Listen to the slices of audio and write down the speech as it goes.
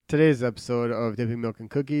Today's episode of Dipping Milk and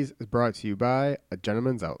Cookies is brought to you by A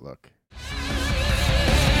Gentleman's Outlook.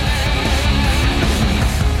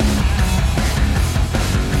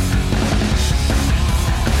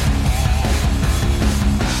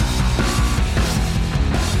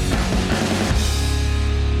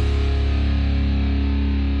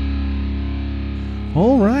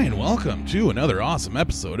 All right, welcome to another awesome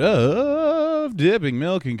episode of Dipping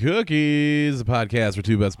Milk and Cookies, a podcast where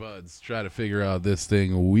two best buds try to figure out this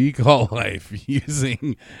thing we call life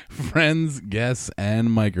using friends, guests, and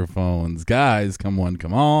microphones. Guys, come one,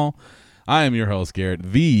 come all. I am your host,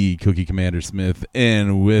 Garrett, the Cookie Commander Smith,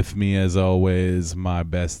 and with me, as always, my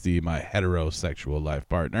bestie, my heterosexual life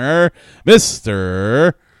partner,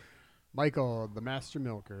 Mr. Michael, the Master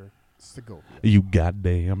Milker. Segovia. You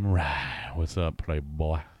goddamn right. What's up,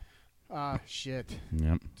 playboy? Shit.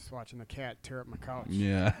 Yep. Just watching the cat tear up my couch.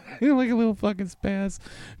 Yeah. Like a little fucking spaz.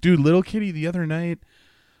 Dude, little kitty the other night,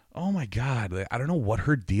 oh my God. Like, I don't know what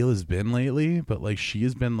her deal has been lately, but like she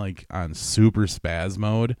has been like on super spaz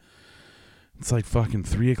mode. It's like fucking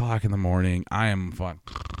 3 o'clock in the morning. I am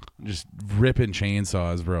just ripping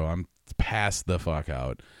chainsaws, bro. I'm passed the fuck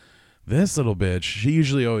out. This little bitch, she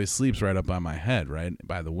usually always sleeps right up by my head, right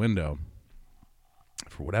by the window.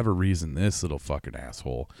 For whatever reason, this little fucking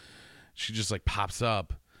asshole, she just like pops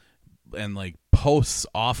up and like posts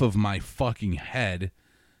off of my fucking head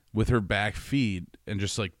with her back feet and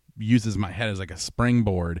just like uses my head as like a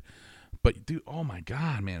springboard. But dude, oh my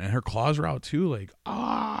God, man. And her claws are out too. Like,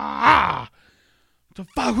 what the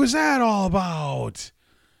fuck was that all about?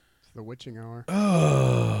 It's the witching hour.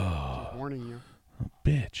 Oh, Just warning you.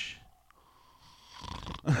 Bitch.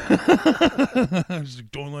 Just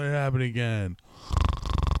like, don't let it happen again.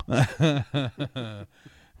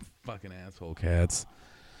 Fucking asshole cats.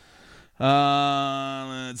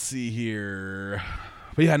 Let's see here.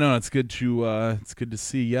 But yeah, no, it's good to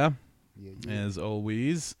see ya. Yeah. As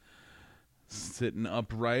always. Sitting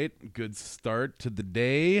upright. Good start to the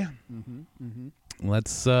day.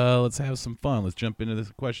 Let's have some fun. Let's jump into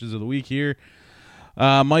the questions of the week here.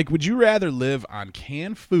 Mike, would you rather live on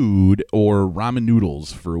canned food or ramen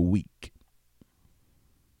noodles for a week?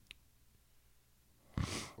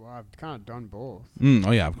 Well, I've kind of done both.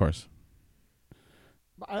 Oh, yeah, of course.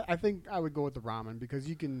 I think I would go with the ramen because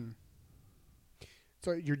you can.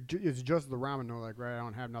 So it's just the ramen, though, like, right? I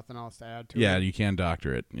don't have nothing else to add to it. Yeah, you can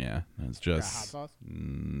doctor it. Yeah, it's Got just hot sauce?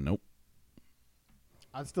 Nope.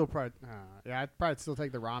 I'd still probably. I'd probably still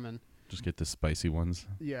take the ramen. Just get the spicy ones.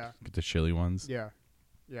 Yeah. Get the chili ones. Yeah.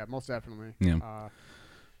 Yeah, most definitely. Yeah.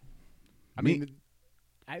 I mean,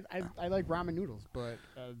 I like ramen noodles, but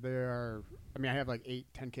there are. I mean, I have like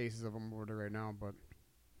 8-10 cases of them over there right now, but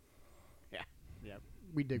yeah,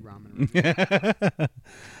 we dig ramen.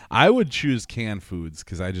 I would choose canned foods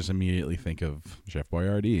because I just immediately think of Chef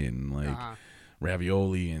Boyardee and like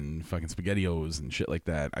ravioli and fucking SpaghettiOs and shit like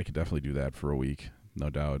that. I could definitely do that for a week, no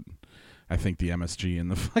doubt. I think the MSG and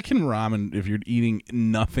the fucking ramen, if you're eating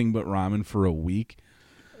nothing but ramen for a week.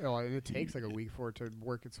 Oh, and it takes like a week for it to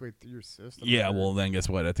work its way through your system. Yeah, well, then guess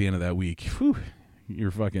what? At the end of that week, your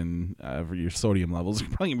fucking your sodium levels are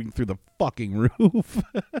probably going to be through the fucking roof.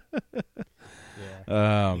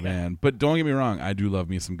 Oh, man. But don't get me wrong. I do love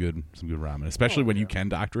me some good ramen, especially when you can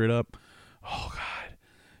doctor it up. Oh, God.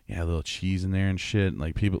 Yeah, a little cheese in there and shit.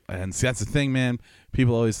 Like people, and see, that's the thing, man.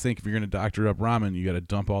 People always think if you're going to doctor up ramen, you got to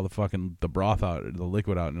dump all the broth out, the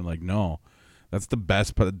liquid out. And they're like, no. That's the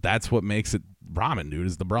best, but that's what makes it ramen, dude,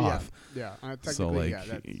 is the broth. Yeah. So like,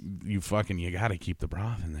 you got to keep the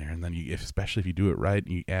broth in there, and then especially if you do it right,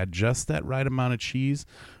 you add just that right amount of cheese,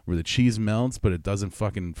 where the cheese melts, but it doesn't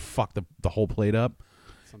fucking fuck the whole plate up.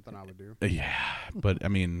 Something I would do. Yeah, but I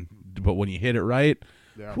mean, when you hit it right,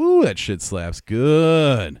 yeah. Whoo, that shit slaps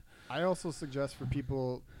good. I also suggest for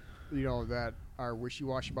people, that are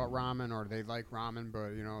wishy-washy about ramen or they like ramen,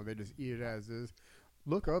 but they just eat it as is.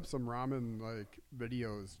 Look up some ramen like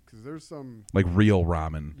videos because there's some like real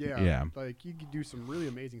ramen. Yeah. Like you could do some really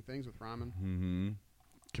amazing things with ramen. Mm-hmm.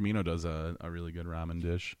 Camino does a really good ramen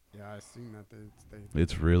dish. Yeah, I've seen that.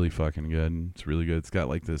 It's really fucking good. It's really good. It's got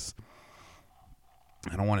like this.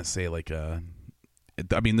 I don't want to say like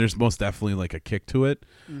there's most definitely like a kick to it,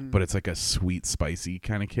 but it's like a sweet, spicy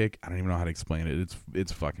kind of kick. I don't even know how to explain it.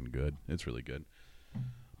 It's fucking good. It's really good.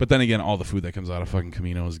 But then again, all the food that comes out of fucking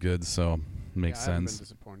Camino is good, so it makes sense. I haven't been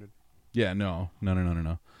disappointed. Yeah, no.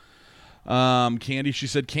 Candy, she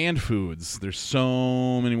said canned foods. There's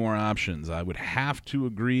so many more options. I would have to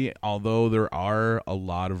agree, although there are a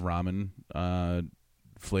lot of ramen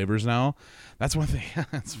flavors now. That's one thing.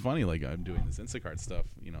 It's funny. Like I'm doing this Instacart stuff,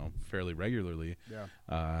 fairly regularly. Yeah.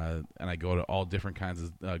 And I go to all different kinds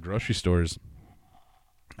of grocery stores.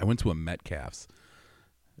 I went to a Metcalf's,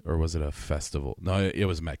 or was it a festival? No, it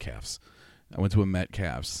was Metcalf's. I went to a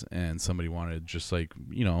Metcalf's and somebody wanted just like,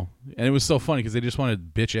 you know, and it was so funny because they just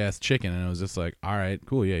wanted bitch ass chicken, and I was just like, all right,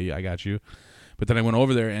 cool, yeah, I got you. But then I went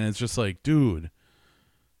over there and it's just like, dude,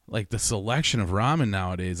 like the selection of ramen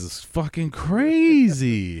nowadays is fucking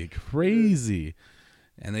crazy, crazy.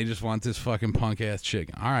 And they just want this fucking punk ass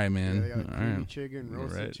chicken. All right, man. Yeah, they got like creamy right. chicken,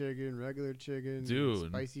 roasted chicken, regular chicken, dude,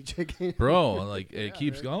 spicy chicken. Bro, like it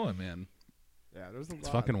keeps going, man. Yeah, there's a lot. It's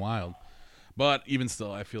fucking wild. But even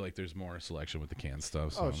still, I feel like there's more selection with the canned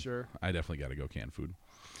stuff. So oh, sure. I definitely got to go canned food.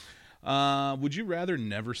 Would you rather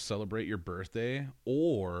never celebrate your birthday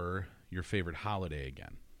or your favorite holiday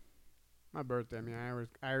again? My birthday. I mean, I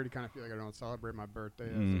already kind of feel like I don't celebrate my birthday.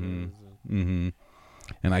 As Mm-hmm. it is. Mm-hmm.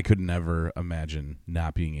 And I could never imagine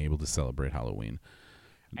not being able to celebrate Halloween.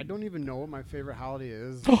 I don't even know what my favorite holiday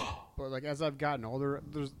is. But like as I've gotten older,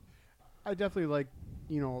 I definitely like,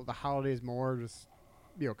 you know, the holidays more, just,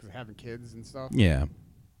 you know, because of having kids and stuff. Yeah,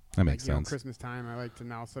 that like, makes you know, sense. Christmas time, I like to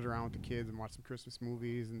now sit around with the kids and watch some Christmas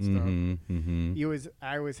movies and Mm-hmm. stuff. Mm-hmm.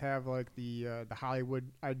 I always have like the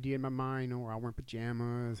Hollywood idea in my mind, you know, where I wear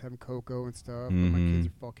pajamas, having cocoa and stuff. But my kids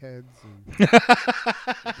are fuckheads, and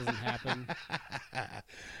it doesn't happen.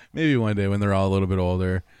 Maybe one day when they're all a little bit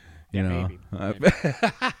older. You know, maybe.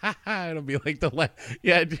 it'll be like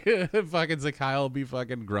dude, fucking Zakai will be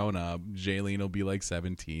fucking grown up. Jaylene will be like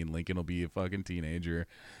 17. Lincoln will be a fucking teenager.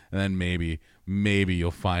 And then maybe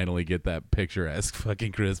you'll finally get that picturesque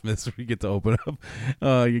fucking Christmas where you get to open up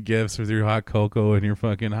your gifts with your hot cocoa and your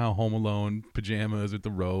fucking Home Alone pajamas with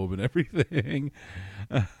the robe and everything.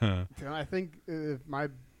 I think my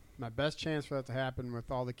best chance for that to happen with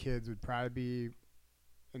all the kids would probably be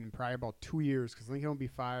in probably about 2 years, because Lincoln will be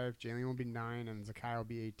 5, Jaylene will be 9, and Zakai will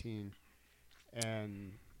be 18.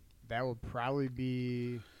 And that will probably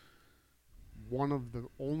be one of the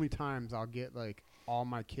only times I'll get like all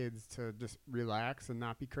my kids to just relax and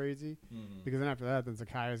not be crazy. Mm-hmm. Because then after that, then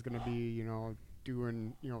Zakai is going to be, you know,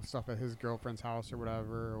 doing, you know, stuff at his girlfriend's house or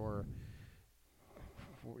whatever, or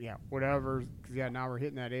whatever. Because now we're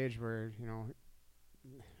hitting that age where, you know,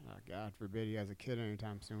 God forbid he has a kid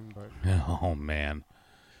anytime soon. But oh man.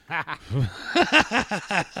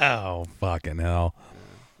 Oh fucking hell!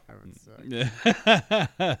 Yeah, that would suck.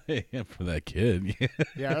 Yeah, for that kid.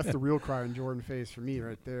 Yeah, that's the real cry in Jordan face for me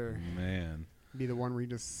right there. Man, be the one where he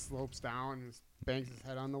just slopes down and bangs his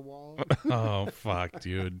head on the wall. Oh fuck,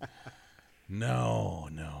 dude! No.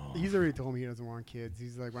 He's already told me he doesn't want kids.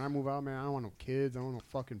 He's like, when I move out, man, I don't want no kids. I don't want no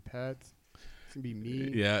fucking pets. It's gonna be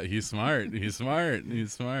me. Yeah, he's smart. He's smart.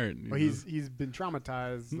 But he's been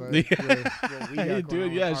traumatized. Like, with what we got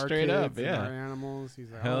dude. Yeah, straight up. Yeah, our animals. He's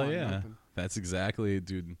like, hell yeah. Nothing. That's exactly,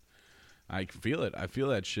 dude. I feel it. I feel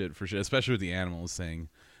that shit for sure. Especially with the animals saying,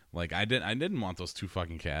 like, I didn't want those 2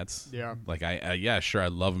 fucking cats. Yeah. Like yeah, sure, I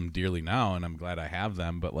love them dearly now, and I'm glad I have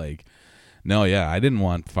them. But like, no, yeah, I didn't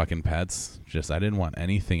want fucking pets. Just I didn't want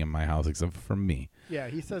anything in my house except for me. Yeah,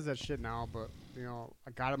 he says that shit now, but, you know,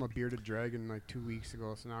 I got him a bearded dragon like 2 weeks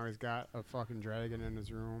ago, so now he's got a fucking dragon in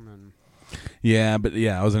his room. And yeah, but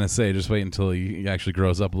yeah, I was gonna say, just wait until he actually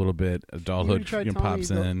grows up a little bit. Adulthood pops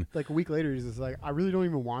in. Like a week later, he's just like, I really don't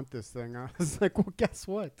even want this thing. I was like, well, guess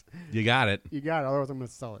what? You got it. You got it. Otherwise, I'm gonna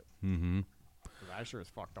sell it. Mm-hmm. I sure as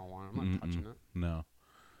fuck don't want it. I'm not touching it. No.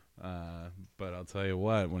 But I'll tell you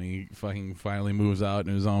what, when he fucking finally moves out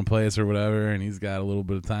in his own place or whatever, and he's got a little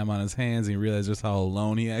bit of time on his hands, and he realizes just how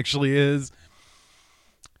alone he actually is,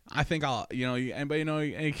 I think anybody know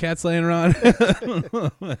any cats laying around?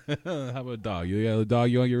 How about a dog? You got a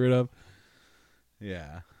dog you want to get rid of?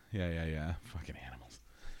 Yeah. Fucking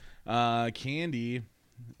animals. Candy.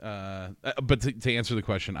 But to answer the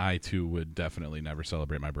question, I too would definitely never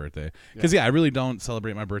celebrate my birthday. Because I really don't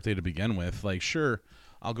celebrate my birthday to begin with. Like, sure,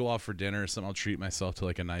 I'll go out for dinner or something. I'll treat myself to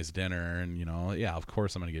like a nice dinner, and of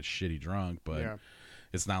course I'm gonna get shitty drunk, but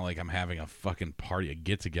it's not like I'm having a fucking party, a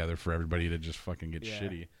get together for everybody to just fucking get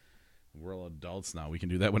shitty. We're all adults now. We can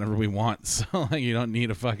do that whenever we want. So like, you don't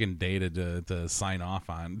need a fucking day to sign off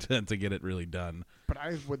on to get it really done. But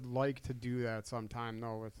I would like to do that sometime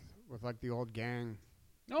though with like the old gang.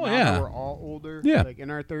 Oh, now yeah. that we're all older. Yeah. Like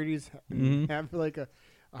in our 30s. Mm-hmm. Have like a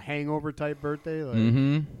hangover type birthday. Like,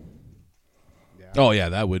 mm-hmm. Yeah. Oh, yeah.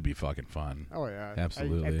 That would be fucking fun. Oh, yeah.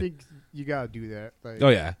 Absolutely. I think you got to do that. Like, oh,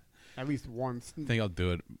 yeah. At least once. I think I'll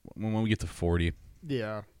do it when we get to 40.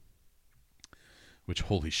 Yeah. Which,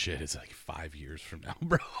 holy shit, is like 5 years from now,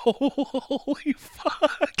 bro. Holy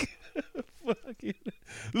fuck. Fucking.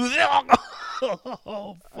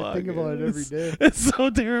 Oh, fuck. I think about it every day. It's so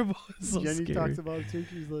terrible. It's so Jenny scary. talks about it too.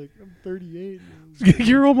 She's like, I'm 38.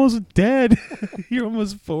 You're almost dead. You're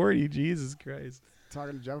almost 40. Jesus Christ.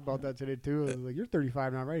 talking to Jeff about that today too. I was like, "You're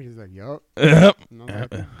 35 now, right?" He's like, "Yup." Yep. And I was like, I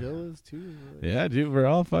think Bill is too. Yeah, dude, we're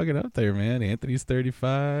all fucking up there, man. Anthony's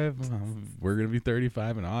 35. We're gonna be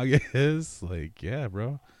 35 in August. Like, yeah,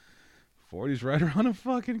 bro. 40's right around the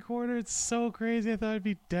fucking corner. It's so crazy. I thought I'd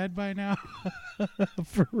be dead by now.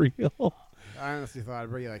 For real. I honestly thought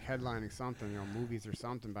I'd be like headlining something, movies or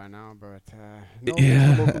something by now, but no,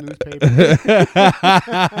 yeah. local newspaper.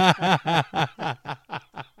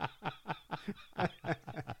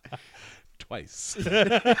 Twice.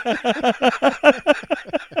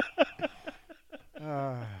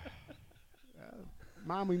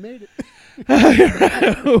 Mom, we made it.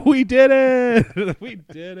 We did it. We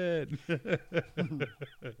did it.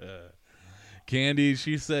 Candy,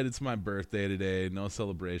 she said it's my birthday today. No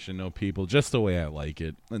celebration, no people, just the way I like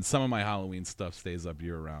it. And some of my Halloween stuff stays up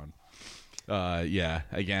year round. Yeah,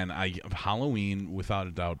 again, Halloween, without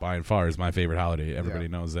a doubt, by and far, is my favorite holiday. Everybody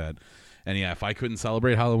knows that. And yeah, if I couldn't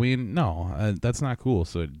celebrate Halloween, no, that's not cool.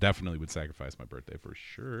 So it definitely would sacrifice my birthday for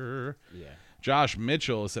sure. Yeah. Josh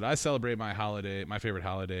Mitchell said, I celebrate my favorite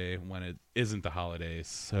holiday when it isn't the holiday.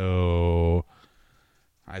 So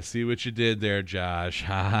I see what you did there, Josh.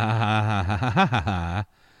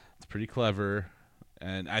 It's pretty clever.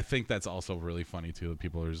 And I think that's also really funny, too.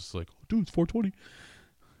 People are just like, oh, dude, it's 420.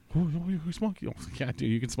 Oh, you smoke? Oh, yeah,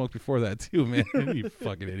 dude, you can smoke before that, too, man. You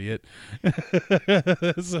fucking idiot.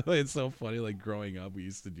 So it's so funny. Like, growing up, we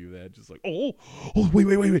used to do that. Just like, wait.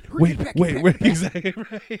 Exactly,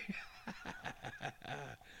 right.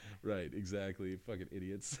 Right, exactly. Fucking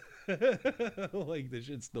idiots. Like, the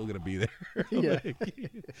shit's still gonna be there. Yeah. Like,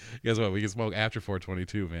 guess what? We can smoke after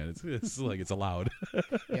 422, man. It's like it's allowed.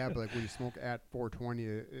 Yeah, but like when you smoke at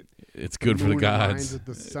 420, it's good for the gods. With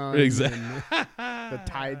the sun, exactly. The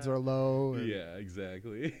tides are low. Yeah,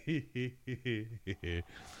 exactly.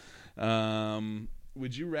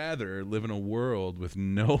 Would you rather live in a world with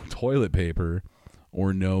no toilet paper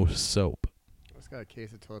or no soap? Got a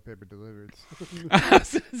case of toilet paper delivered.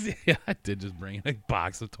 Yeah, I did just bring in a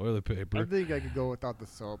box of toilet paper. I think I could go without the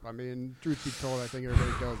soap. I mean, truth be told, I think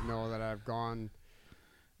everybody does know that I've gone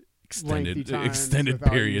extended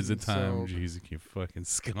periods of time. Jeez, you fucking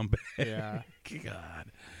scumbag. Yeah.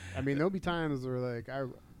 God. I mean, there'll be times where like I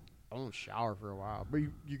don't shower for a while, but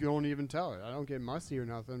you don't even tell it. I don't get musty or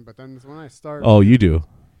nothing. But then when I start, oh, you do.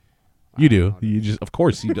 You do. You just, of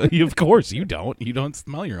course, you do. Of course, you don't. You don't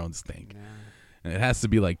smell your own stink. Yeah. And it has to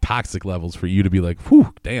be like toxic levels for you to be like,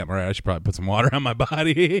 whew, damn, all right, I should probably put some water on my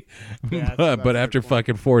body. Yeah, but after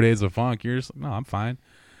fucking 4 days of funk, you're just, no, I'm fine.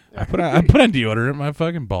 I put on deodorant. My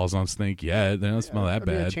fucking balls don't stink yet. They don't smell that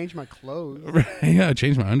bad. I change my clothes. Yeah, I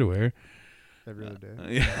change my underwear. Every other day.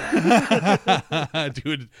 Yeah.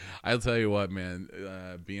 Dude, I'll tell you what,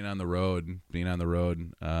 man. Being on the road,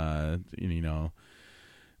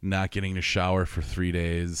 not getting to shower for 3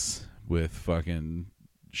 days with fucking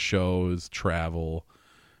shows, travel,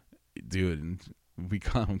 dude,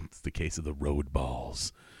 it's the case of the road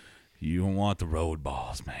balls. You don't want the road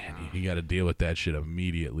balls, man. You got to deal with that shit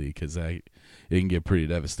immediately because it can get pretty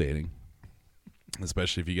devastating,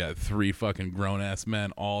 especially if you got 3 fucking grown-ass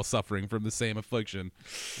men all suffering from the same affliction.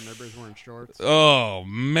 And everybody's wearing shorts. Oh,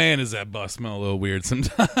 man, does that bus smell a little weird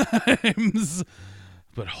sometimes.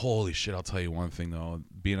 But holy shit, I'll tell you one thing, though.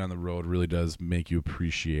 Being on the road really does make you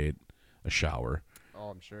appreciate a shower. Oh,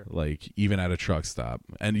 I'm sure. Like, even at a truck stop.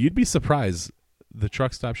 And you'd be surprised, the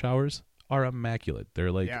truck stop showers are immaculate.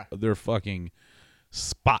 They're like, they're fucking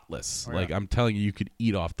spotless. Oh, like, I'm telling you, you could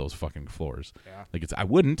eat off those fucking floors. Yeah. Like, I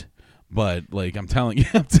wouldn't, but, like, I'm telling you,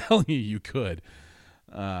 you could.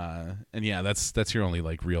 And yeah, that's your only,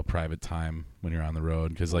 like, real private time when you're on the road.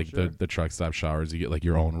 Because, like, the truck stop showers, you get, like,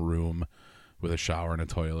 your own room with a shower and a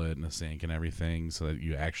toilet and a sink and everything so that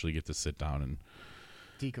you actually get to sit down and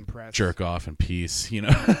decompress, jerk off in peace, you know.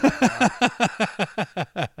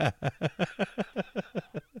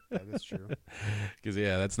 That's true. Because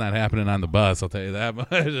that's not happening on the bus, I'll tell you that much.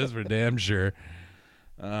 That's for damn sure.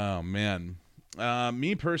 Oh man,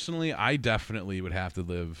 me personally, I definitely would have to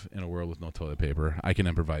live in a world with no toilet paper. I can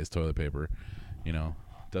improvise toilet paper, you know.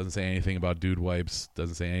 Doesn't say anything about dude wipes,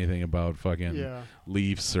 doesn't say anything about fucking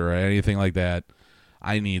leaves or anything like that.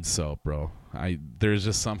 I need soap, bro. There's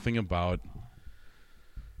just something about,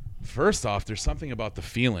 first off, there's something about the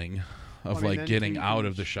feeling of like getting out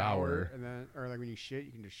of the shower. And then, or like when you shit,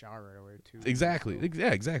 you can just shower right away too. Exactly.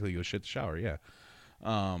 Yeah, exactly. You go shit the shower, yeah.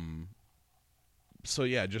 So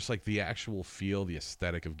yeah, just like the actual feel, the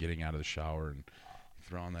aesthetic of getting out of the shower and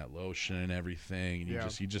throwing that lotion and everything, and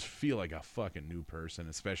you just feel like a fucking new person,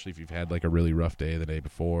 especially if you've had like a really rough day the day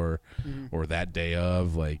before or that day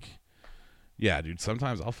of, like, Yeah, dude,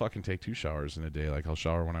 sometimes I'll fucking take 2 showers in a day. Like, I'll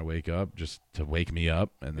shower when I wake up just to wake me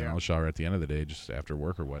up, and then I'll shower at the end of the day just after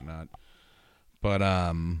work or whatnot. But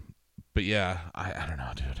yeah, I don't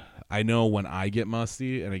know, dude. I know when I get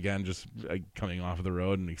musty, and again, just coming off of the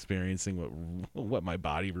road and experiencing what my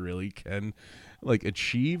body really can, like,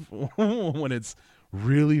 achieve when it's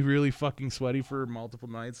really, really fucking sweaty for multiple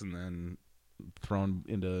nights and then thrown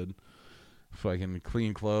into fucking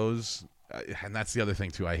clean clothes. And that's the other thing,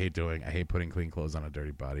 too, I hate doing. I hate putting clean clothes on a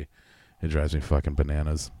dirty body. It drives me fucking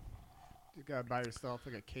bananas. You gotta buy yourself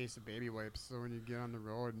like a case of baby wipes so when you get on the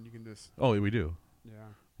road and you can just... Oh, we do. Yeah.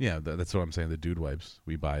 Yeah, that's what I'm saying. The dude wipes.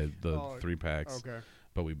 We buy the 3 packs. Okay.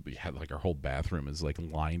 But we had, like, our whole bathroom is, like,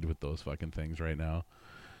 lined with those fucking things right now.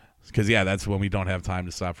 Because, yeah, that's when we don't have time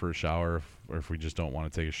to stop for a shower. Or if we just don't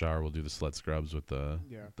want to take a shower, we'll do the slut scrubs with the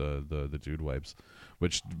dude wipes.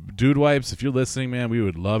 Which, dude wipes, if you're listening, man, we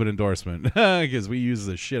would love an endorsement. Because we use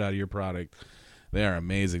the shit out of your product. They are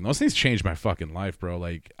amazing. Those things changed my fucking life, bro.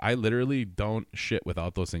 Like, I literally don't shit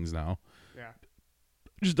without those things now. Yeah.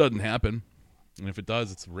 It just doesn't happen. And if it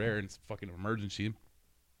does, it's rare and it's fucking an emergency.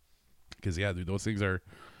 Because, yeah, dude, those things are...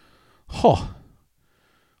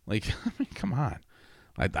 Like, I mean, come on.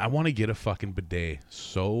 I want to get a fucking bidet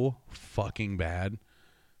so fucking bad.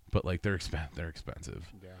 But, like, they're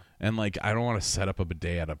expensive. Yeah. And, like, I don't want to set up a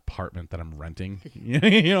bidet at an apartment that I'm renting. You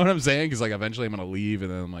know what I'm saying? Because, like, eventually I'm going to leave,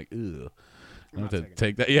 and then I'm like, ugh. I'm going to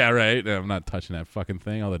take that. Yeah, right. I'm not touching that fucking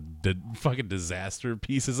thing. All the fucking disaster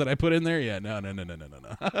pieces that I put in there. Yeah, no.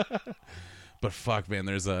 But, fuck, man,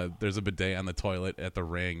 there's a bidet on the toilet at the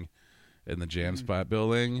Ring in the Jam Spot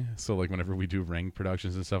building. So, like, whenever we do Ring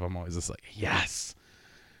productions and stuff, I'm always just like, yes.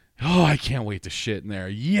 Oh, I can't wait to shit in there.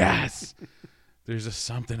 Yes. There's just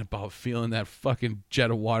something about feeling that fucking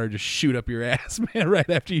jet of water just shoot up your ass, man, right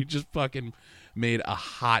after you just fucking made a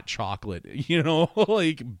hot chocolate, you know,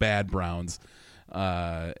 like bad browns.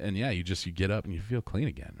 And yeah, you get up and you feel clean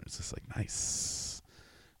again. It's just like, nice.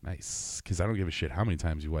 Because I don't give a shit how many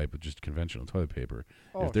times you wipe with just conventional toilet paper.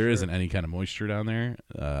 If there isn't any kind of moisture down there,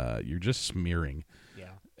 you're just smearing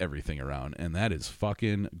everything around. And that is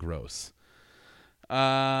fucking gross.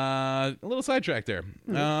 A little sidetrack there.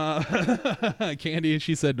 Candy,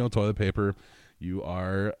 she said no toilet paper. You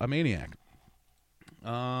are a maniac.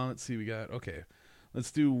 Let's see,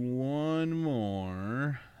 let's do one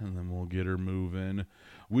more and then we'll get her moving.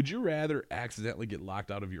 Would you rather accidentally get locked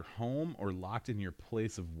out of your home or locked in your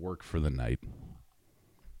place of work for the night?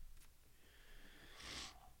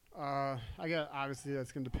 Obviously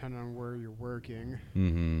that's gonna depend on where you're working.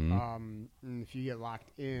 Mm-hmm. And if you get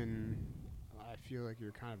locked in, I feel like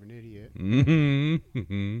you're kind of an idiot.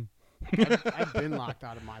 Mm-hmm. I've been locked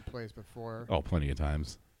out of my place before. Oh, plenty of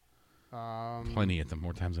times. More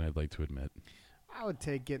times than I'd like to admit. I would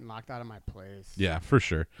take getting locked out of my place. Yeah, for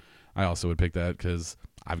sure. I also would pick that because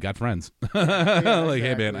I've got friends. Like, exactly.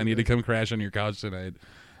 Hey, man, I need to come crash on your couch tonight.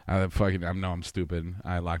 I'm stupid.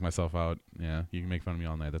 I lock myself out. Yeah, you can make fun of me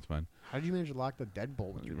all night. That's fine. How did you manage to lock the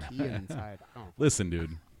deadbolt with your key inside? Listen,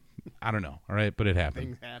 dude. I don't know, all right? But it happened.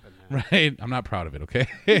 Things happen, man. Right? I'm not proud of it, okay?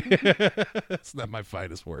 It's not my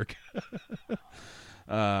finest work.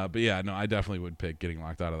 But yeah, no, I definitely would pick getting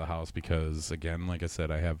locked out of the house because, again, like I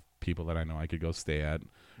said, I have people that I know I could go stay at,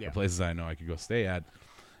 or places I know I could go stay at.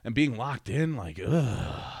 And being locked in, like,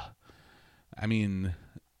 ugh. I mean,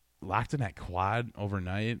 locked in that quad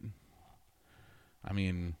overnight, I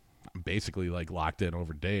mean... I'm basically like locked in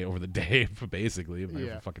over the day, basically.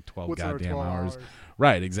 For fucking 12 goddamn hours.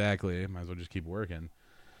 Right, exactly. Might as well just keep working.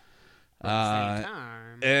 But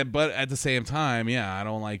at the same time, yeah, I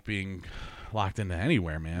don't like being locked into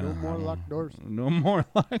anywhere, man. No more locked doors. No more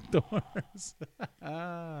locked doors.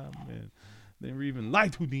 Man. They were even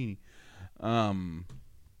like Houdini. So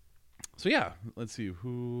yeah, let's see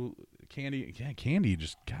who Candy. Yeah, Candy.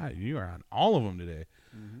 Just God, you are on all of them today.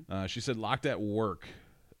 Mm-hmm. She said locked at work.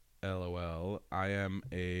 LOL. I am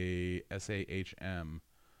a SAHM.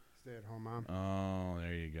 Stay at home mom. Oh,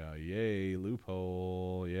 there you go. Yay,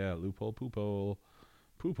 loophole. Yeah, loophole, poophole.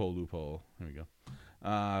 Poophole, loophole. There we go.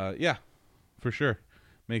 Yeah, for sure.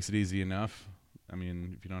 Makes it easy enough. I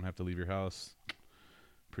mean, if you don't have to leave your house,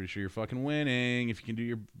 pretty sure you're fucking winning. If you can do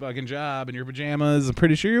your fucking job in your pajamas, I'm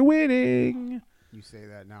pretty sure you're winning. You say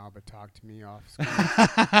that now, but talk to me off screen.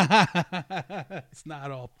 It's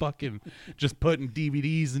not all fucking just putting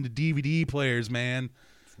DVDs into DVD players, man.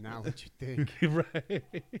 It's not what you think. Right.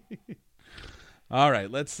 All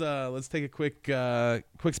right, let's take a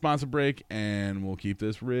quick sponsor break, and we'll keep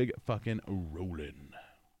this rig fucking rolling.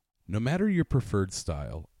 No matter your preferred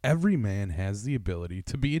style, every man has the ability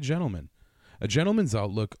to be a gentleman. A Gentleman's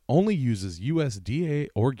Outlook only uses USDA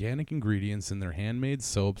organic ingredients in their handmade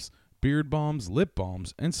soaps, beard balms, lip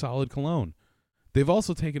balms, and solid cologne. They've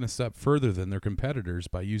also taken a step further than their competitors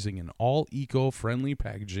by using an all eco-friendly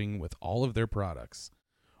packaging with all of their products.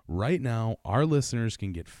 Right now, our listeners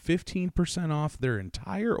can get 15% off their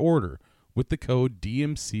entire order with the code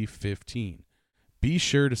DMC15. Be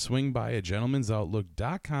sure to swing by at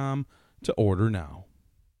gentlemansoutlook.com to order now.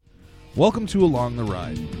 Welcome to Along the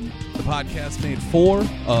Ride, the podcast made for,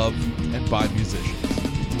 of, and by musicians.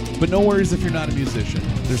 But no worries if you're not a musician.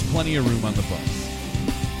 There's plenty of room on the bus.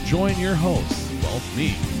 Join your hosts, well,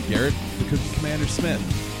 me, Garrett, the Cookie Commander Smith,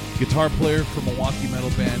 guitar player for Milwaukee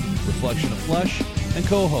metal band Reflection of Flesh, and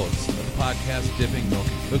co-host of the podcast Dipping Milk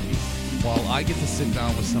and Cookie, while I get to sit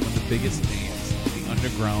down with some of the biggest names in the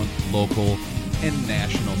underground, local, and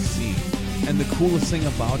national scene. And the coolest thing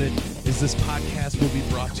about it is this podcast will be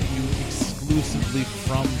brought to you exclusively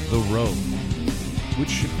from the road, which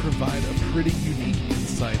should provide a pretty unique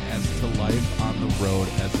insight as to life on the road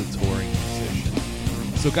as a touring musician.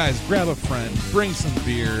 So guys, grab a friend, bring some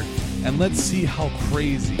beer, and let's see how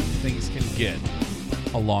crazy things can get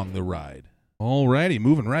along the ride. Alrighty,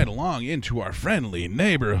 moving right along into our friendly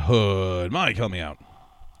neighborhood. Mike, help me out.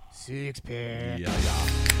 Six-pack. Yeah.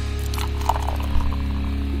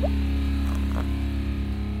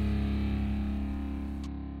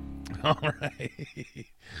 All right.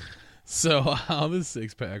 So how the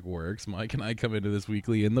six-pack works, Mike and I come into this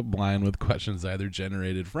weekly in the blind with questions either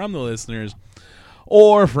generated from the listeners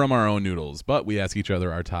or from our own noodles. But we ask each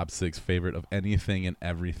other our top 6 favorite of anything and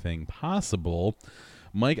everything possible.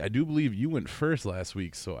 Mike, I do believe you went first last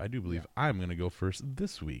week, so I do believe I'm going to go first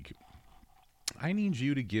this week. I need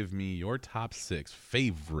you to give me your top 6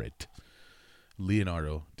 favorite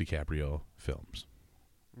Leonardo DiCaprio films.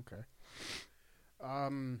 Okay.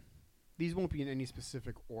 These won't be in any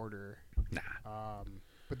specific order. Nah.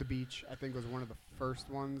 But The Beach, I think, was one of the first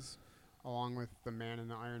ones, along with The Man in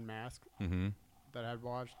the Iron Mask, that I'd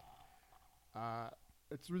watched.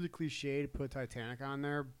 It's really cliche to put Titanic on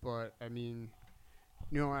there, but, I mean,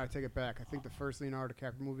 you know what? I take it back. I think the first Leonardo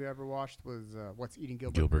DiCaprio movie I ever watched was What's Eating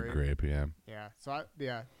Gilbert Grape. Yeah. Yeah. So, I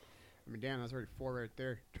mean, damn, that's already 4 right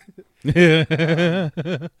there.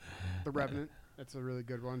 The Revenant, that's a really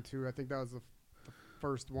good one, too. I think that was the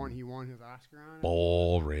first one he won his Oscar on.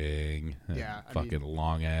 Boring. Yeah. Fucking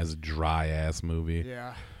long-ass, dry-ass movie.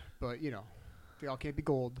 Yeah. But, you know, they all can't be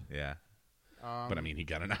gold. Yeah. But, I mean, he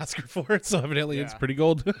got an Oscar for it, so evidently it's pretty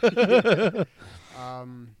gold. Let's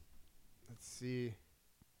see.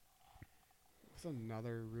 What's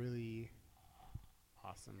another really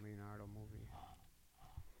awesome Leonardo movie?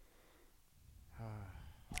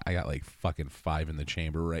 I got like fucking 5 in the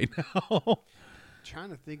chamber right now. Trying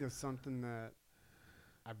to think of something that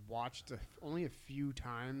I've watched only a few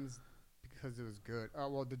times because it was good. Oh,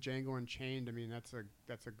 well, the Django Unchained. I mean, that's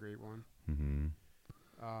a great one. Mm-hmm.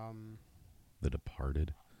 The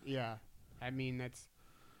Departed. Yeah, I mean that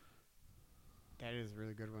is a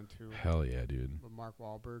really good one too. Hell yeah, dude. With Mark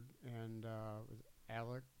Wahlberg and was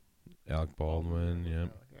Alec Baldwin.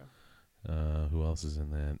 Yep. Yeah. Who else is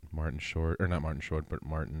in that? Martin Short, or not Martin Short, but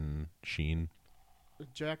Martin Sheen.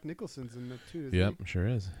 Jack Nicholson's in that too. Yep, sure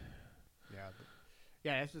is. Yeah.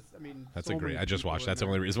 Yeah, it's just, I mean, that's so a great. I just watched. That's the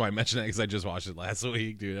only reason why I mentioned that, because I just watched it last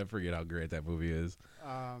week, dude. I forget how great that movie is.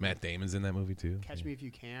 Matt Damon's in that movie too. Catch Me If You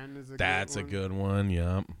Can is that's a good one.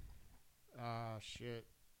 Yep. Shit.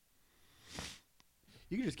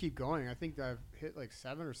 You can just keep going. I think I've hit like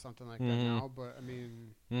 7 or something like that now. But I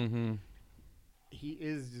mean, he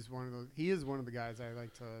is just one of those. He is one of the guys I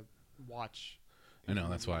like to watch. I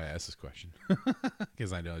know, that's why I asked this question,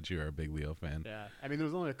 because I know that you are a big Leo fan. Yeah, I mean,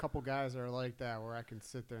 there's only a couple guys that are like that where I can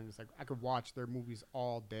sit there and just like I could watch their movies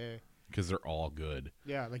all day because they're all good.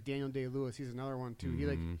 Yeah, like Daniel Day-Lewis, he's another one too. He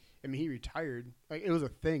he retired. Like, it was a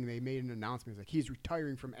thing. They made an announcement. It's like he's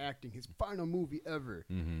retiring from acting. His final movie ever.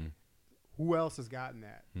 Who else has gotten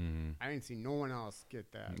that? I didn't see no one else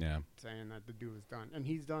get that. Yeah, saying that the dude was done, and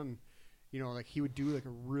he's done. You know, like he would do like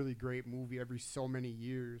a really great movie every so many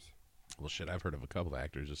years. Well, shit, I've heard of a couple of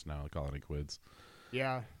actors just now calling it quits.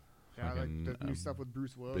 Yeah. Yeah, fucking, like the new stuff with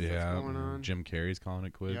Bruce Willis yeah, that's going on. Jim Carrey's calling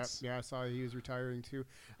it quits. Yep. Yeah, I saw he was retiring too.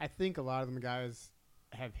 I think a lot of them guys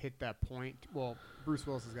have hit that point. Well, Bruce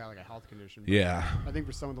Willis has got like a health condition. Yeah. I think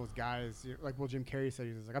for some of those guys, like, well, Jim Carrey said,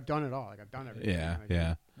 he's like, I've done it all. Like, I've done everything. Yeah, like,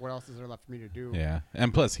 yeah. What else is there left for me to do? Yeah.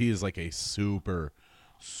 And plus, he is like a super,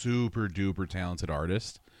 super duper talented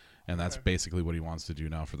artist. And that's basically what he wants to do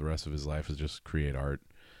now for the rest of his life, is just create art.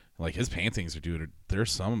 Like, his paintings are, dude,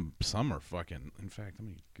 there's some are fucking. In fact, let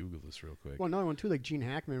me Google this real quick. Well, another one too, like Gene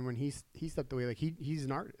Hackman, when he stepped away, like he's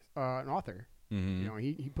an artist, an author. You know,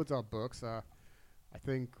 he puts out books. I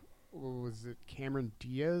think what was it, Cameron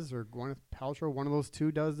Diaz or Gwyneth Paltrow? One of those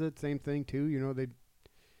two does it. Same thing too.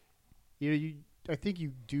 I think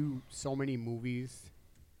you do so many movies,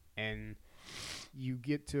 and you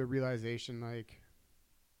get to a realization like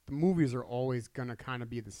the movies are always gonna kind of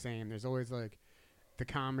be the same. There's always like the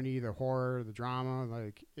comedy, the horror, the drama.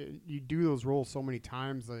 Like you do those roles so many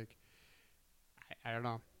times. Like I don't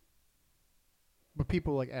know. But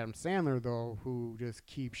people like Adam Sandler, though, who just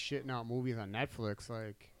keep shitting out movies on Netflix,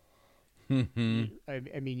 like,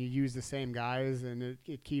 I mean, you use the same guys, and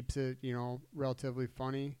it keeps it, relatively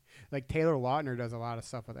funny. Like, Taylor Lautner does a lot of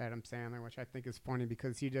stuff with Adam Sandler, which I think is funny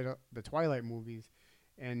because he did the Twilight movies,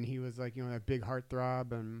 and he was, like, that big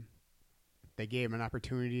heartthrob, and they gave him an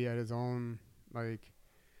opportunity at his own, like,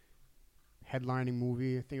 headlining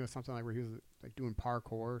movie. I think it was something like where he was, like, doing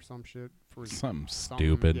parkour or some shit. Something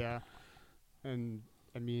stupid. Yeah. And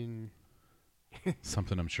I mean,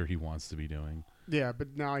 something I'm sure he wants to be doing. Yeah,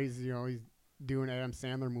 but now he's doing Adam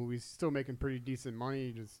Sandler movies, still making pretty decent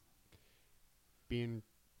money, just being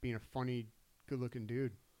a funny, good-looking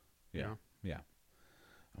dude. Yeah, yeah.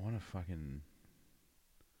 I want to find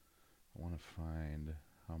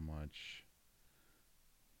how much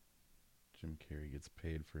Jim Carrey gets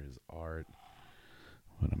paid for his art.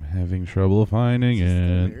 But I'm having trouble finding it.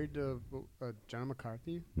 Still married to Jenna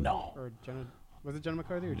McCarthy? No. Or Jenna? Was it Jenna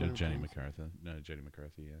McCarthy or Jenny McCarthy? No, Jenny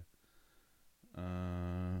McCarthy. Yeah.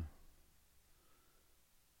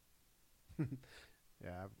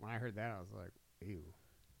 Yeah. When I heard that, I was like, "Ew."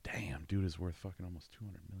 Damn, dude is worth fucking almost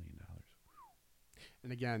 $200 million.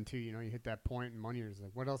 And again, too, you hit that point in money. It's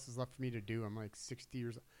like, what else is left for me to do? I'm like 60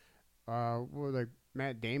 years. Like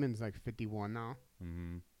Matt Damon's like 51 now.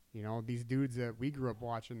 Mm-hmm. These dudes that we grew up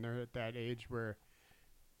watching, they're at that age where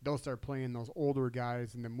they'll start playing those older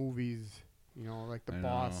guys in the movies, like the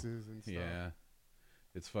bosses and stuff. Yeah.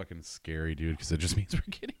 It's fucking scary, dude, because it just means we're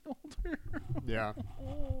getting older. Yeah.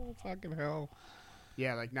 Oh, fucking hell.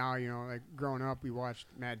 Yeah, like now, like growing up, we watched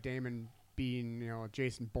Matt Damon being,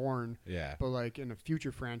 Jason Bourne. Yeah. But like in a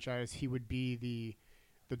future franchise, he would be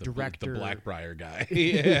the director. The Blackbriar guy.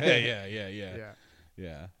 Yeah.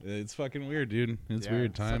 Yeah, it's fucking weird, dude. It's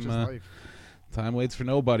weird. Time waits for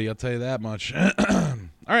nobody. I'll tell you that much. All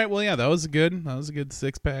right, well, yeah, that was a good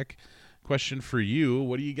six-pack question for you.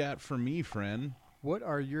 What do you got for me, friend? What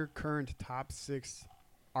are your current top 6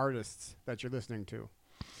 artists that you're listening to?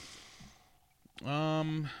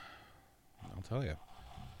 I'll tell you.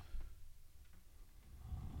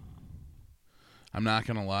 I'm not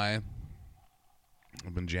gonna lie.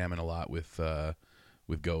 I've been jamming a lot with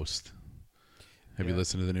Ghost. Have you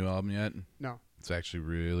listened to the new album yet? No. It's actually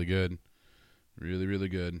really good. Really, really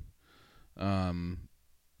good. And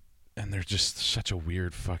they're just such a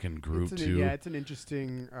weird fucking group, too. Yeah, it's an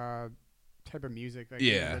interesting type of music. Like,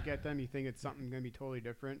 yeah. You look at them, you think it's something going to be totally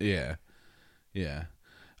different. Yeah. Yeah.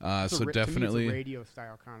 So definitely. To me, it's a radio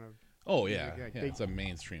style kind of. Oh, yeah. It's a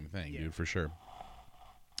mainstream thing, dude, for sure.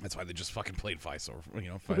 That's why they just fucking played Fiserv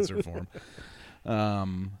for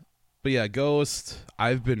them. But yeah, Ghost,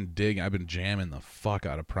 I've been jamming the fuck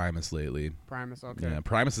out of Primus lately. Primus, okay. Yeah,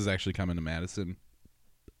 Primus is actually coming to Madison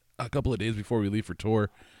a couple of days before we leave for tour.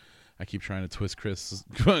 I keep trying to twist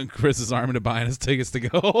Chris's arm into buying his tickets to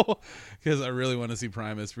go because I really want to see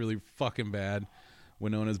Primus really fucking bad.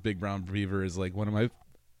 Winona's Big Brown Beaver is like one of my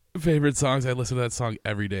favorite songs. I listen to that song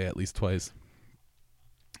every day at least twice.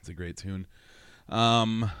 It's a great tune.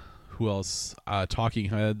 Who else? Talking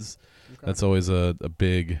Heads. Okay. That's always a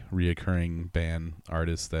big reoccurring band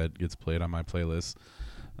artist that gets played on my playlist.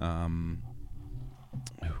 Who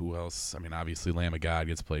else? I mean, obviously Lamb of God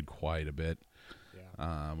gets played quite a bit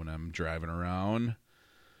when I'm driving around.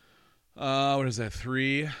 What is that?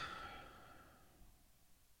 3?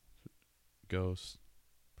 Ghost.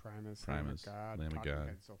 Primus. Lamb of God.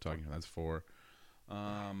 Talking Heads. 4.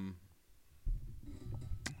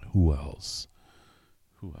 Who else?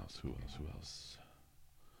 Let's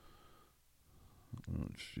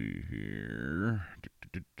see here.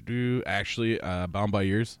 Actually, Bound by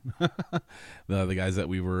Ears. the guys that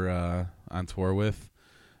we were on tour with.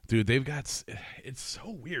 Dude, they've got... It's so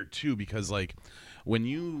weird, too, because, like, when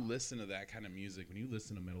you listen to that kind of music, when you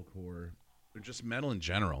listen to metalcore, or just metal in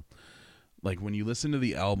general, like, when you listen to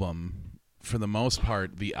the album, for the most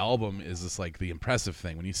part, the album is just, like, the impressive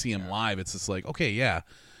thing. When you see them live, it's just like, okay, yeah,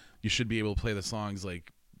 you should be able to play the songs,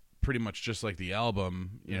 like, pretty much just like the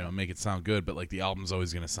album, make it sound good, but, like, the album's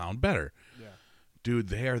always going to sound better. Yeah. Dude,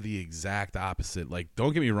 they are the exact opposite. Like,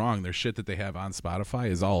 don't get me wrong, their shit that they have on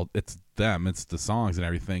Spotify it's them, it's the songs and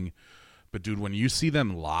everything. But, dude, when you see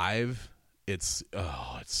them live, it's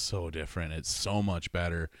so different. It's so much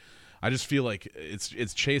better. I just feel like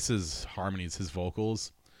it's Chase's harmonies, his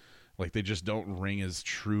vocals. Like they just don't ring as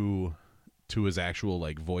true to his actual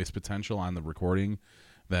like voice potential on the recording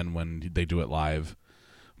than when they do it live.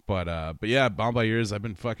 But yeah, Bound by Years, I've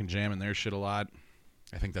been fucking jamming their shit a lot.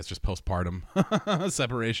 I think that's just postpartum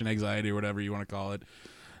separation anxiety or whatever you want to call it.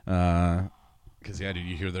 Because yeah, dude,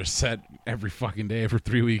 you hear their set every fucking day for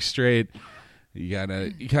 3 weeks straight. You kind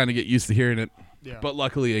of get used to hearing it. Yeah. But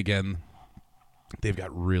luckily, again, they've got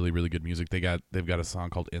really, really good music. They've got a song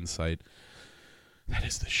called Insight. That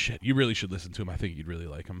is the shit. You really should listen to them. I think you'd really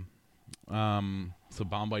like them. So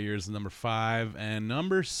Bound by Years is number 5. And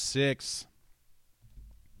number 6.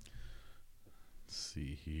 Let's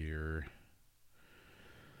see here.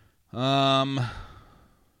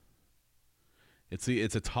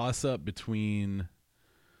 It's a toss-up between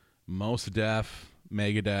Mos Def,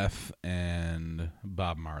 Megadeth, and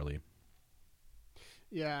Bob Marley.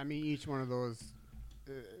 Yeah, I mean, each one of those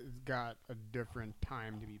has got a different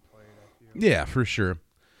time to be played, I feel. Yeah, for sure.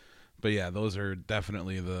 But yeah, those are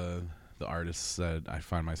definitely the artists that I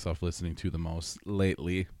find myself listening to the most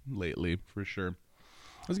lately, for sure.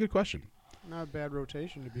 That's a good question. Not a bad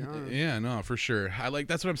rotation, to be honest. Yeah, no, for sure.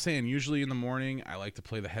 That's what I'm saying. Usually in the morning, I like to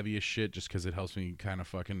play the heaviest shit just because it helps me kind of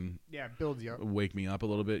fucking it builds you up. Wake me up a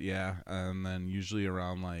little bit, yeah. And then usually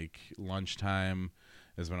around like lunchtime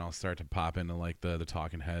is when I'll start to pop into like the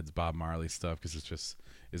Talking Heads, Bob Marley stuff because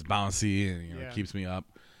it's bouncy and it keeps me up.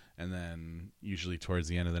 And then usually towards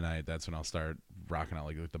the end of the night, that's when I'll start rocking out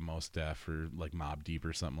like the Mos Def or like Mobb Deep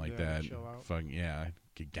or something like that. Chill out. Fucking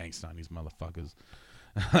get gangsta on these motherfuckers.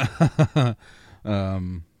 But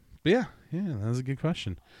yeah, that was a good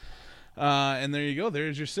question. And there you go.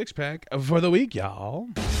 There's your 6-pack for the week, y'all.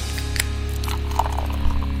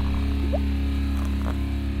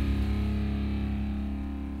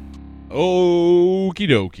 Okie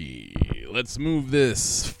dokie. Let's move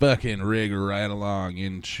this fucking rig right along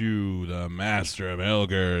into the Master of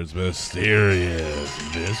Elgar's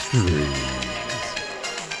Mysterious Mysteries.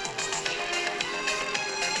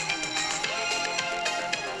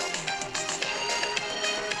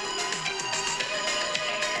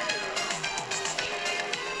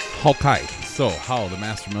 Okay, so how the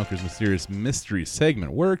Master Milker's Mysterious Mystery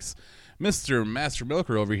segment works. Mr. Master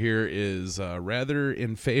Milker over here is rather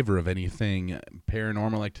in favor of anything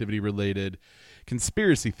paranormal activity related,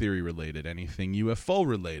 conspiracy theory related, anything UFO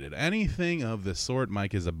related, anything of the sort.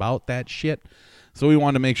 Mike is about that shit. So we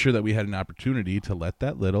wanted to make sure that we had an opportunity to let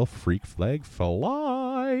that little freak flag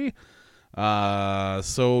fly.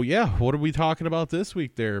 So yeah, what are we talking about this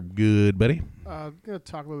week there, good buddy? I'm going to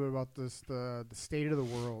talk a little bit about the state of the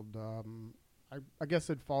world. I guess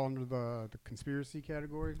it'd fall under the conspiracy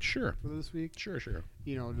category. Sure. For this week. Sure.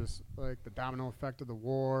 You know, just like the domino effect of the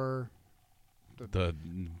war. The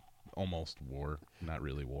almost war, not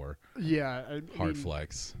really war. Yeah. Hard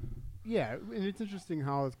flex. Yeah, and it's interesting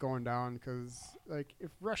how it's going down because, like,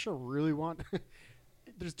 if Russia really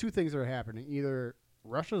there's two things that are happening. Either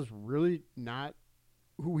Russia's really not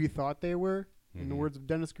who we thought they were, in the words of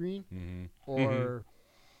Dennis Green, or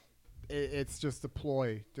it's just a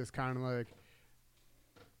ploy, just kind of like,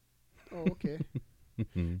 oh, okay.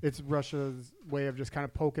 It's Russia's way of just kind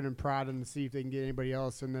of poking and prodding to see if they can get anybody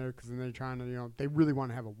else in there because then they're trying to, they really want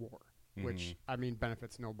to have a war, which, I mean,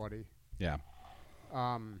 benefits nobody. Yeah.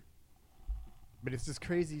 But it's just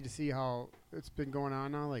crazy to see how it's been going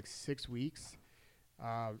on now, like 6 weeks.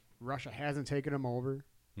 Russia hasn't taken them over.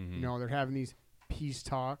 They're having these peace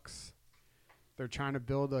talks. They're trying to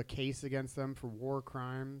build a case against them for war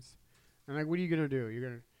crimes. And like, what are you gonna do?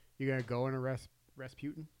 You're gonna go and arrest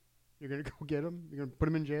Putin? You're gonna go get him? You're gonna put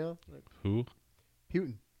him in jail? Like, who?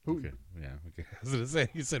 Putin. Okay. Yeah. Okay. I was gonna say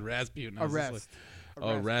you said Rasputin. Arrest.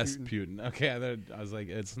 Rasputin. Okay. I was like,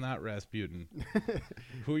 it's not Rasputin.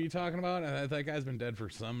 Who are you talking about? That guy's been dead for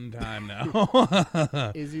some time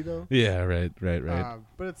now. Is he though? Yeah. Right.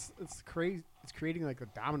 But it's crazy. It's creating like a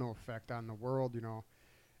domino effect on the world.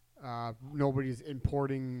 Nobody's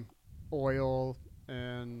importing oil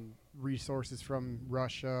and resources from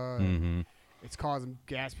Russia. It's causing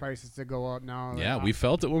gas prices to go up now. Yeah, we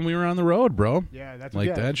felt it when we were on the road, bro. Yeah, that's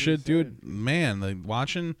like that shit, dude. Man, like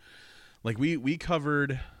watching, like we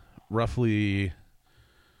covered roughly, I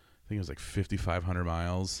think it was like 5,500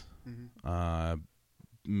 miles,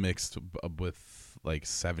 mixed up with like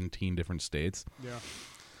 17 different states. Yeah.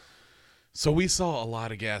 So we saw a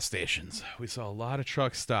lot of gas stations. We saw a lot of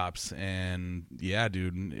truck stops, and yeah,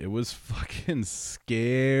 dude, it was fucking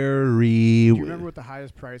scary. Do you remember what the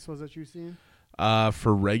highest price was that you've seen?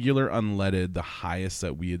 For regular unleaded, the highest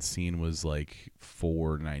that we had seen was like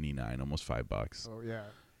 $4.99, almost $5. Oh yeah.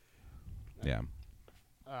 Yeah.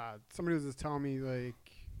 Somebody was just telling me like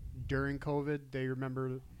during COVID, they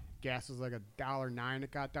remember gas was like $1.09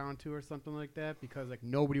 it got down to or something like that because like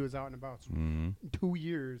nobody was out and about. So Mhm. in 2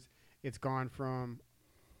 years, it's gone from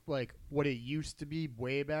like what it used to be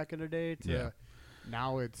way back in the day to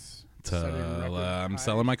now it's setting record I'm highs.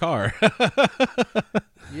 selling my car.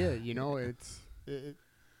 Yeah, you know, it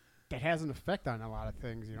that has an effect on a lot of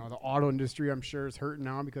things. You know, the auto industry, I'm sure, is hurting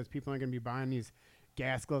now because people aren't going to be buying these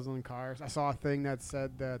gas guzzling cars. I saw a thing that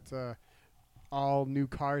said that all new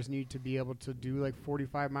cars need to be able to do like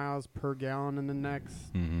 45 miles per gallon in the next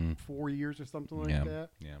 4 years or something like that.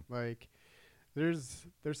 Yeah. Like, there's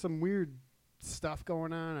some weird stuff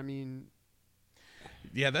going on. I mean,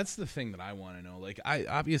 Yeah, that's the thing that I want to know. Like,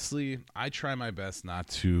 I try my best not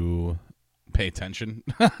to pay attention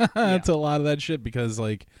to a lot of that shit because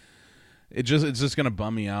like it's just gonna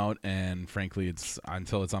bum me out, and frankly, it's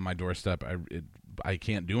until it's on my doorstep, I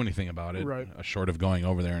can't do anything about it, Right. Short of going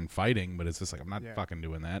over there and fighting. But it's just like I'm not fucking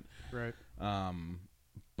doing that. right.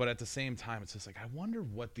 But at the same time, it's just like I wonder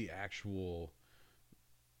what the actual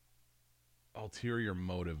ulterior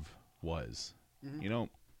motive was. Mhm. You know,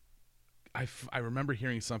 I remember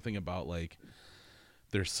hearing something about like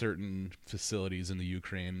there's certain facilities in the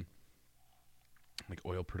Ukraine, like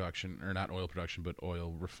oil production, or not oil production, but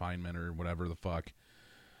oil refinement or whatever the fuck.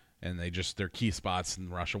 And they're key spots,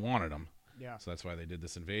 and Russia wanted them. Yeah. So that's why they did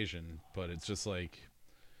this invasion. But it's just like,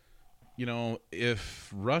 you know,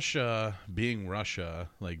 if Russia,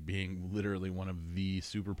 like being literally one of the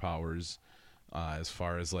superpowers as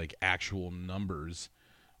far as like actual numbers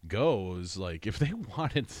goes, like if they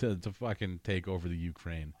wanted to fucking take over the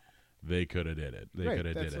Ukraine, they could have did it. They Right, could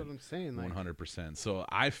have did that's it. what I'm saying. Like, 100%. So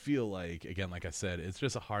I feel like, again, like I said, it's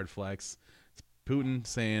just a hard flex. It's Putin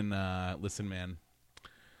saying, listen, man,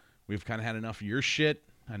 we've kind of had enough of your shit.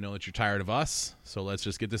 I know that you're tired of us, so let's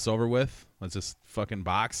just get this over with. Let's just fucking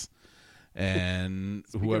box. And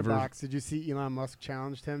Speaking whoever... of box, did you see Elon Musk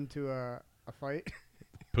challenged him to a fight?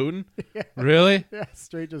 Putin? Yeah. Really? Yeah,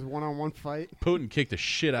 straight just one-on-one fight. Putin kicked the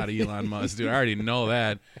shit out of Elon Musk, dude. I already know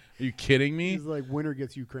that. Are you kidding me? He's like, winner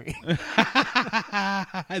gets Ukraine.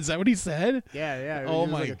 Is that what he said? Yeah. Oh It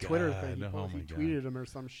was my like a Twitter God. thing. He, Oh he my God. tweeted him or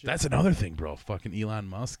some shit. That's another thing, bro. Fucking Elon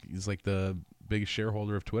Musk. He's like the biggest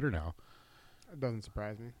shareholder of Twitter now. It doesn't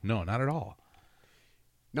surprise me. No, not at all.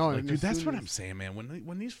 No, Like, and dude, as that's soon what as- I'm saying, man.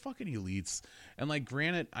 When these fucking elites, and like,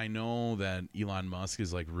 granted, I know that Elon Musk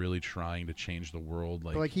is like really trying to change the world,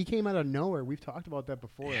 But like he came out of nowhere. We've talked about that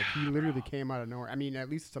before. Like he literally came out of nowhere. I mean, at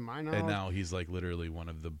least to my knowledge. and now he's like literally one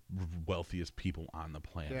of the wealthiest people on the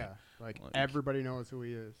planet. yeah, like Like- everybody knows who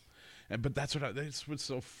he is. But that's what's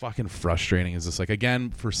so fucking frustrating is this, like, again,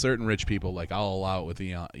 for certain rich people, like, I'll allow it with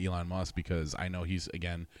Elon Musk because I know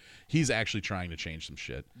he's actually trying to change some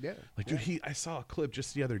shit. Yeah, Like, dude, I saw a clip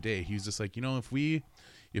just the other day. He was just like, you know, if we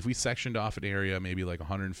sectioned off an area, maybe like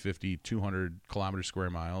 150, 200 kilometer square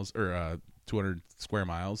miles, or 200 square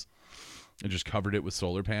miles, and just covered it with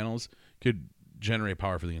solar panels, could generate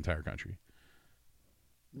power for the entire country.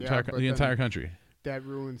 yeah, but The then entire country. that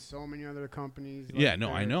ruins so many other companies. Like Yeah,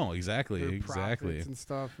 no, I their- know. Exactly. their Exactly. profits and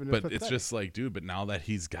stuff. And But it's pathetic. just like, dude, but now that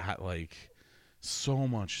he's got like so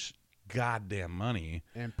much goddamn money,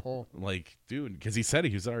 and pull. like, dude, because he said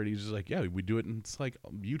he's just like, yeah, we do it in it's like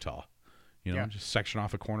Utah, you know, Yeah. just section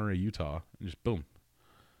off a corner of Utah and just boom,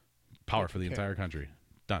 power for the Okay. entire country,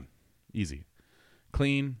 done, easy,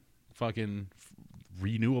 clean, fucking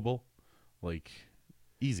renewable, like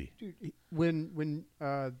easy. Dude, when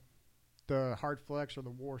the hard flex or the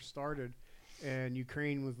war started, and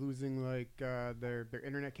Ukraine was losing like their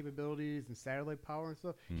internet capabilities and satellite power and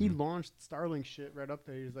stuff, he launched Starlink shit right up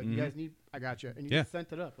there. He was like, "You guys need, I got you," and he Yeah. just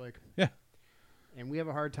sent it up. Like, Yeah. And we have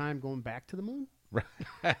a hard time going back to the moon. Right.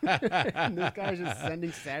 And this guy's just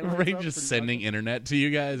sending satellites. Right, up just for sending nothing. internet to you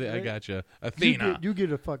guys. I Right. gotcha. You Athena.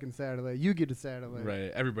 get a fucking satellite. You get a satellite.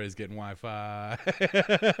 Right, everybody's getting Wi-Fi. You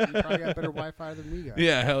probably got better Wi-Fi than we got.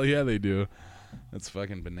 Yeah, hell yeah, they do. That's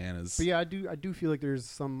fucking bananas. But yeah, I do feel like there's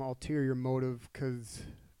some ulterior motive because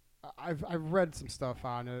I've read some stuff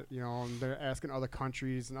on it, you know, and they're asking other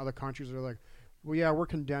countries, and other countries are like, well, yeah, we're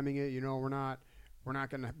condemning it, you know, we're not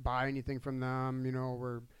going to buy anything from them, you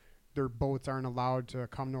know, their boats aren't allowed to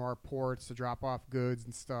come to our ports to drop off goods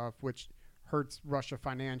and stuff, which hurts Russia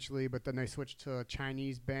financially. But then they switch to a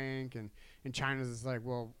Chinese bank, and China's just like,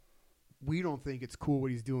 well, we don't think it's cool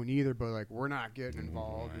what he's doing either, but like we're not getting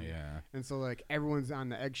involved. Yeah. And so like everyone's on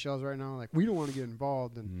the eggshells right now, like we don't want to get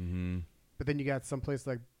involved. And Mm-hmm. but then you got some place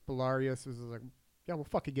like Belarus who's like, yeah, well,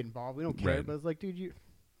 fucking get involved. We don't care. Right. But it's like, dude,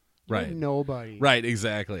 Right. Nobody. Right,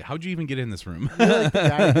 exactly. How'd you even get in this room? You're like the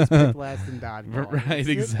guy who gets picked last in dodgeball. Right,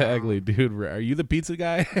 exactly, dude. Are you the pizza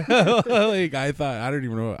guy? Like, I don't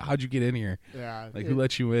even know. How'd you get in here? Yeah. Like, who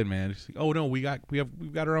let you in, man? Just like, oh no, we've got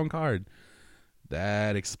our own card.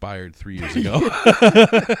 That expired 3 years ago.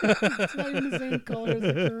 It's not even the same color as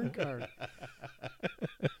the current card.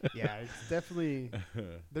 Yeah, it's definitely,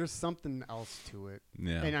 there's something else to it.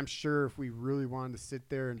 Yeah. And I'm sure if we really wanted to sit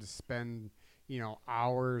there and just spend,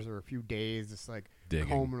 hours or a few days just like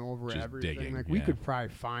combing over Just everything, digging, like we could probably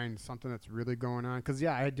find something that's really going on. Because,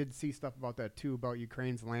 I did see stuff about that too, about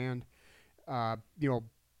Ukraine's land.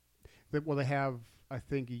 They have, I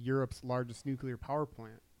think, Europe's largest nuclear power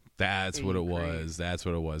plant. That's what it was. That's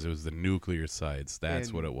what it was. It was the nuclear sites.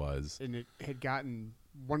 That's what it was. And it had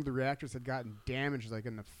one of the reactors had gotten damaged like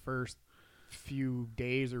in the first few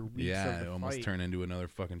days or weeks of the it almost fight. turned into another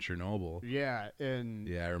fucking Chernobyl. Yeah, and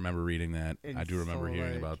I remember reading that. I do remember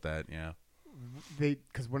hearing about that. Yeah,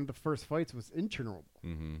 because one of the first fights was in Chernobyl.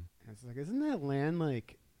 Mm-hmm. And it's like, isn't that land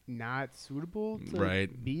like not suitable to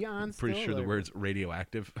be on? Pretty still? sure the Like, word's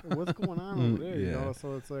radioactive. what's going on over there? Yeah.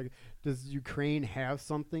 So it's like, does Ukraine have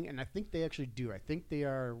something? And I think they actually do. I think they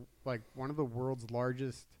are like one of the world's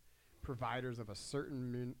largest providers of a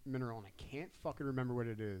certain mineral, and I can't fucking remember what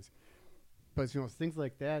it is. But things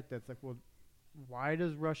like that. That's like, well, why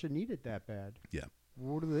does Russia need it that bad? Yeah.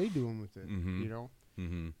 What are they doing with it? Mm-hmm.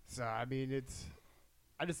 Mm-hmm. So I mean,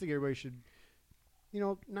 I just think everybody should,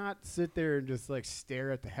 not sit there and just like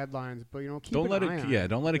stare at the headlines, but keep don't an let eye it. on Yeah,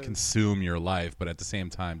 don't let it consume your life. But at the same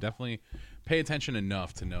time, definitely pay attention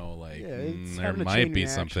enough to know like there might be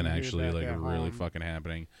something actually like really fucking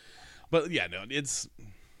happening. But yeah, no, it's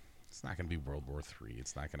not going to be World War III.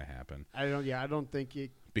 It's not going to happen. I don't think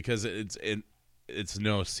it. Because it's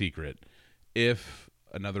no secret. If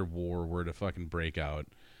another war were to fucking break out,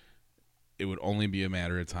 it would only be a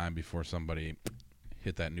matter of time before somebody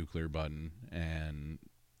hit that nuclear button. And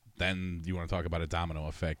then you want to talk about a domino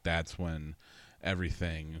effect. That's when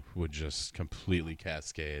everything would just completely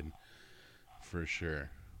cascade. For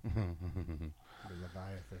sure. The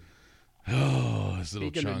Leviathan. Oh, this little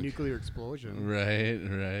Speaking chunk. of nuclear explosion. Right.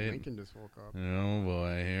 Lincoln just woke up. Oh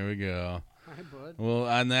boy, here we go. Hi, bud. Well,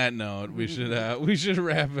 on that note, we should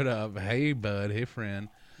wrap it up. Hey, bud. Hey, friend.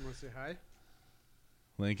 You want to say hi?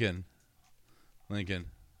 Lincoln.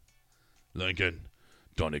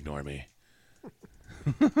 Don't ignore me.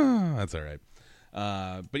 That's all right.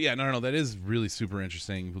 But yeah, no. That is really super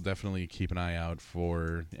interesting. We'll definitely keep an eye out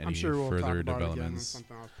for any further developments. It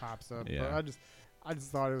again when something else pops up. Yeah. But I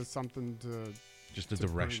just thought it was something to just a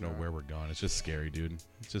direction of where we're going. It's just scary, dude.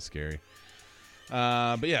 It's just scary.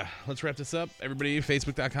 But yeah, let's wrap this up. Everybody,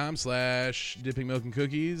 Facebook.com/Dipping Milk and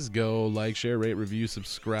Cookies. Go like, share, rate, review,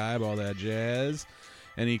 subscribe, all that jazz.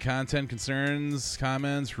 Any content, concerns,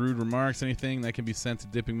 comments, rude remarks, anything that can be sent to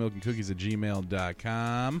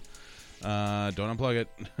dippingmilkandcookies@gmail.com. Don't unplug it.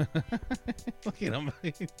 Look at him.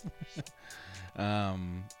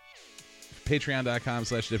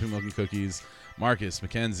 Patreon.com/Dipping Milk and Cookies. Marcus,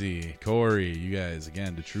 Mackenzie, Corey, you guys,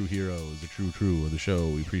 again, the true heroes, the true of the show.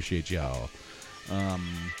 We appreciate y'all.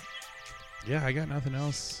 Yeah, I got nothing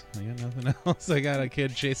else. I got a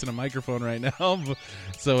kid chasing a microphone right now.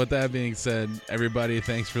 So with that being said, everybody,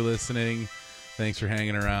 thanks for listening. Thanks for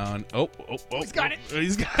hanging around. Oh, he's got it.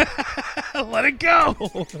 He's got let it go.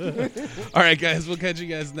 All right, guys, we'll catch you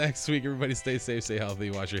guys next week. Everybody stay safe, stay healthy,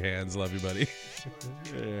 wash your hands. Love you, buddy.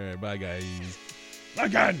 All right, bye, guys.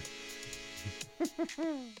 Again. Produced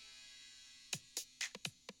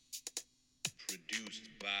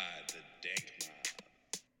by the Dankman.